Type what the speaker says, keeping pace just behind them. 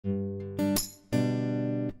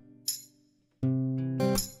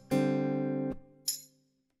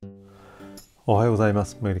おはようございま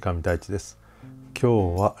す。メリカン大地です。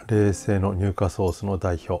今日は冷製の乳化ソースの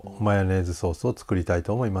代表マヨネーズソースを作りたい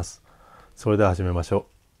と思います。それでは始めましょ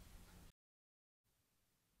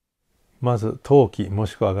う。まず陶器も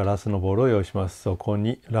しくはガラスのボウルを用意します。そこ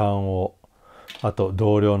に卵黄、あと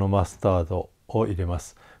同量のマスタードを入れま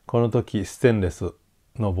す。この時ステンレス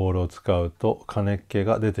のボウルを使うと加熱気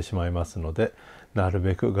が出てしまいますので、なる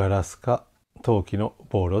べくガラスか陶器の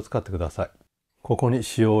ボウルを使ってください。ここに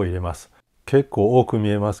塩を入れます。結構多く見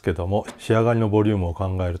えますけども、仕上がりのボリュームを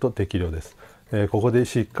考えると適量です。ここで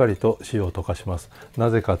しっかりと塩を溶かします。な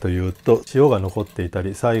ぜかというと、塩が残っていた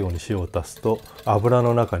り最後に塩を足すと油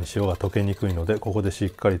の中に塩が溶けにくいので、ここでしっ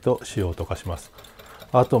かりと塩を溶かします。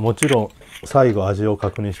あともちろん最後味を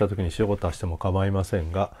確認した時に塩を足しても構いませ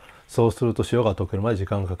んが、そうすると塩が溶けるまで時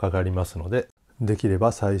間がかかりますので、できれ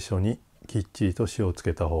ば最初にきっちりと塩をつ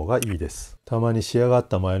けた方がいいです。たまに仕上がっ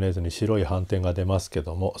たマヨネーズに白い斑点が出ますけ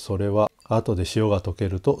ども、それは後で塩が溶け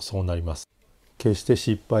るとそうなります。決して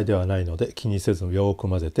失敗ではないので気にせずよく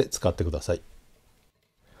混ぜて使ってください。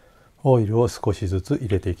オイルを少しずつ入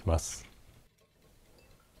れていきます。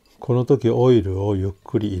この時オイルをゆっ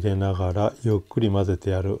くり入れながらゆっくり混ぜ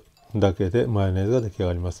てやるだけでマヨネーズが出来上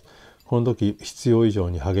がります。この時必要以上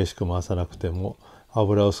に激しく回さなくても、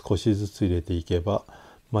油を少しずつ入れていけば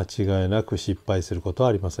間違いなく失敗することは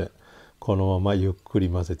ありません。このままゆっくり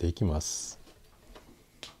混ぜていきます。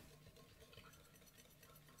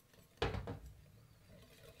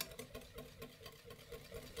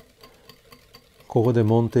ここで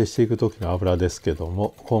モンテしていく時の油ですけど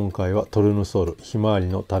も、今回はトルヌソール、ひまわり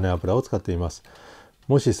の種油を使っています。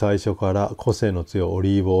もし最初から個性の強いオ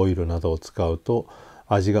リーブオイルなどを使うと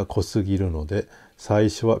味が濃すぎるので、最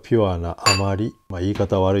初はピュアなあまり、言い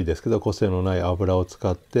方は悪いですけど個性のない油を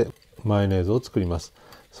使ってマヨネーズを作ります。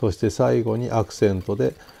そして最後にアクセント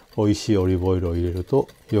で美味しいオリーブオイルを入れると、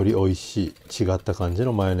より美味しい違った感じ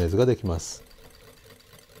のマヨネーズができます。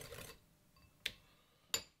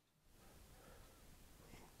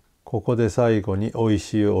ここで最後に美味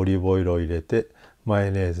しいオリーブオイルを入れてマ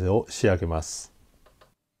ヨネーズを仕上げます。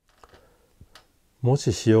も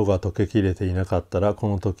し塩が溶けきれていなかったら、こ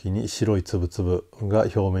の時に白い粒々が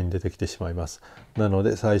表面に出てきてしまいます。なの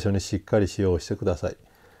で最初にしっかり塩をしてください。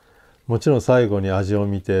もちろん最後に味を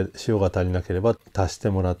見て塩が足りなければ足して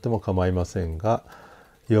もらっても構いませんが、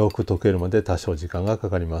よく溶けるまで多少時間がか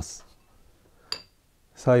かります。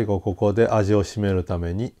最後ここで味を締めるた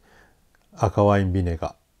めに赤ワインビネ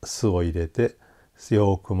ガー、酢を入れて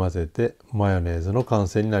よく混ぜてマヨネーズの完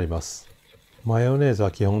成になります。マヨネーズ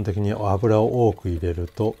は基本的に油を多く入れる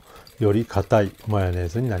とより硬いマヨネー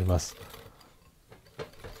ズになります。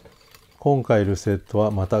今回ルセット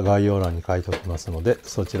はまた概要欄に書いておきますので、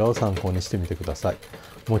そちらを参考にしてみてください。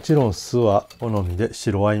もちろん酢は好みで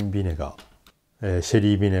白ワインビネガー、シェ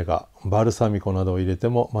リービネガー、バルサミコなどを入れて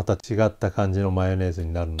もまた違った感じのマヨネーズ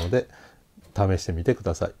になるので試してみてく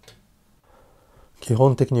ださい。基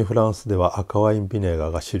本的にフランスでは赤ワインビネガ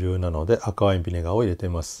ーが主流なので赤ワインビネガーを入れてい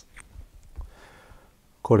ます。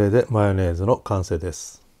これでマヨネーズの完成で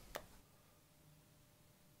す。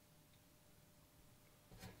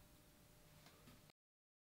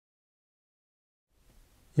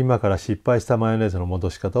今から失敗したマヨネーズの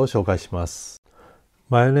戻し方を紹介します。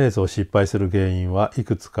マヨネーズを失敗する原因はい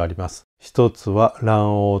くつかあります。一つは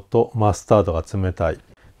卵黄とマスタードが冷たい。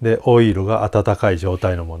で、オイルが温かい状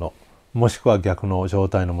態のもの。もしくは逆の状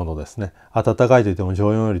態のものですね。温かいといっても常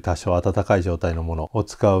温より多少温かい状態のものを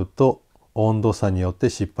使うと温度差によって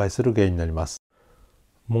失敗する原因になります。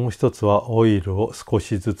もう一つはオイルを少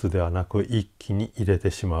しずつではなく一気に入れ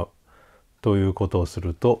てしまうということをす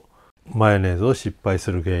るとマヨネーズを失敗す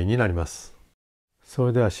る原因になります。そ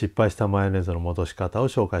れでは失敗したマヨネーズの戻し方を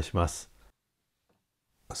紹介します。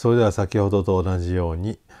それでは先ほどと同じよう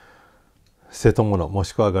に瀬戸物も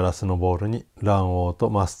しくはガラスのボウルに卵黄と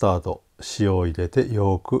マスタード、塩を入れて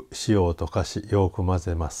よく塩を溶かしよく混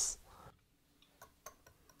ぜます。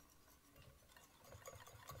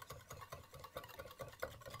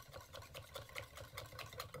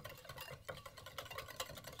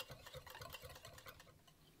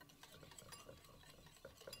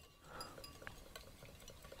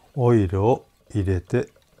オイルを入れて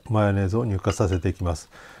マヨネーズを乳化させていきます。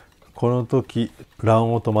この時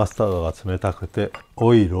卵黄とマスタードが冷たくて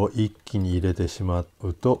オイルを一気に入れてしま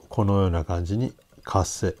うとこのような感じに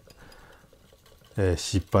活性、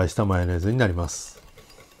失敗したマヨネーズになります。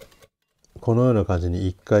このような感じに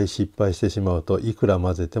一回失敗してしまうといくら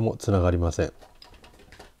混ぜてもつながりません。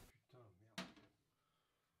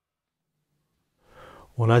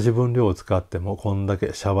同じ分量を使ってもこんだ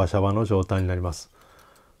けシャバシャバの状態になります。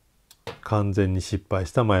完全に失敗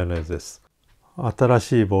したマヨネーズです。新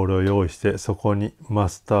しいボウルを用意して、そこにマ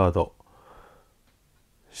スタード、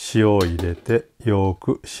塩を入れてよ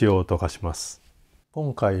く塩を溶かします。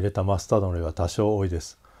今回入れたマスタードの量は多少多いで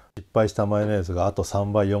す。失敗したマヨネーズがあと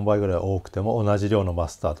3倍4倍ぐらい多くても同じ量のマ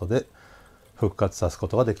スタードで復活さすこ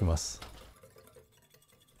とができます。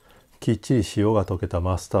きっちり塩が溶けた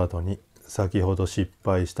マスタードに先ほど失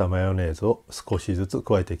敗したマヨネーズを少しずつ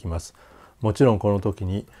加えていきます。もちろんこの時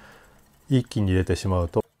に一気に入れてしまう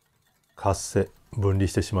と活性分離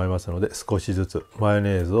してしまいますので、少しずつマヨ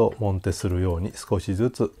ネーズをモンテするように少し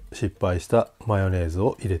ずつ失敗したマヨネーズ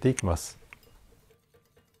を入れていきます。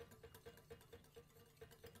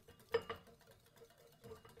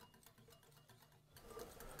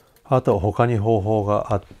あと他に方法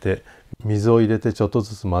があって、水を入れてちょっと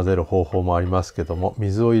ずつ混ぜる方法もありますけども、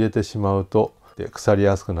水を入れてしまうと腐り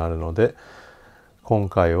やすくなるので、今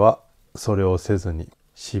回はそれをせずに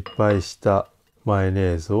失敗したマヨネ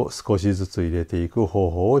ーズを少しずつ入れていく方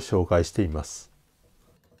法を紹介しています。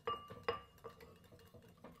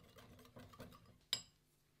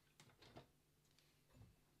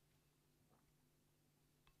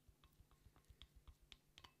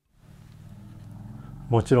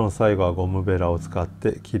もちろん最後はゴムベラを使っ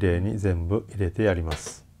てきれいに全部入れてやりま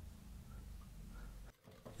す。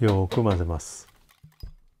よく混ぜます。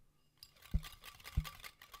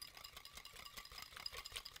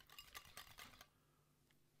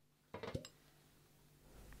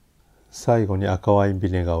最後に赤ワイン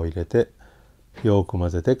ビネガーを入れてよく混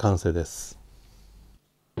ぜて完成です。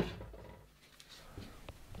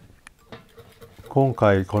今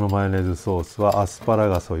回このマヨネーズソースはアスパラ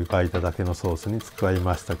ガスを湯がいただけのソースに使い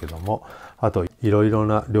ましたけども、あといろいろ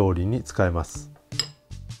な料理に使えます。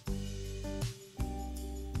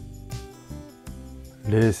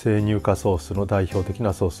冷製乳化ソースの代表的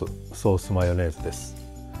なソースマヨネーズです。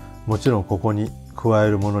もちろんここに加え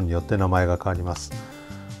るものによって名前が変わります。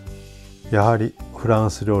やはりフラ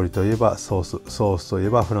ンス料理といえばソースといえ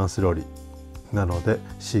ばフランス料理なので、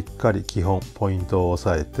しっかり基本ポイントを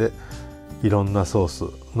押さえていろんなソー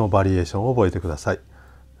スのバリエーションを覚えてください。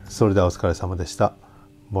それではお疲れ様でした。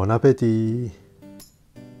ボナペティ。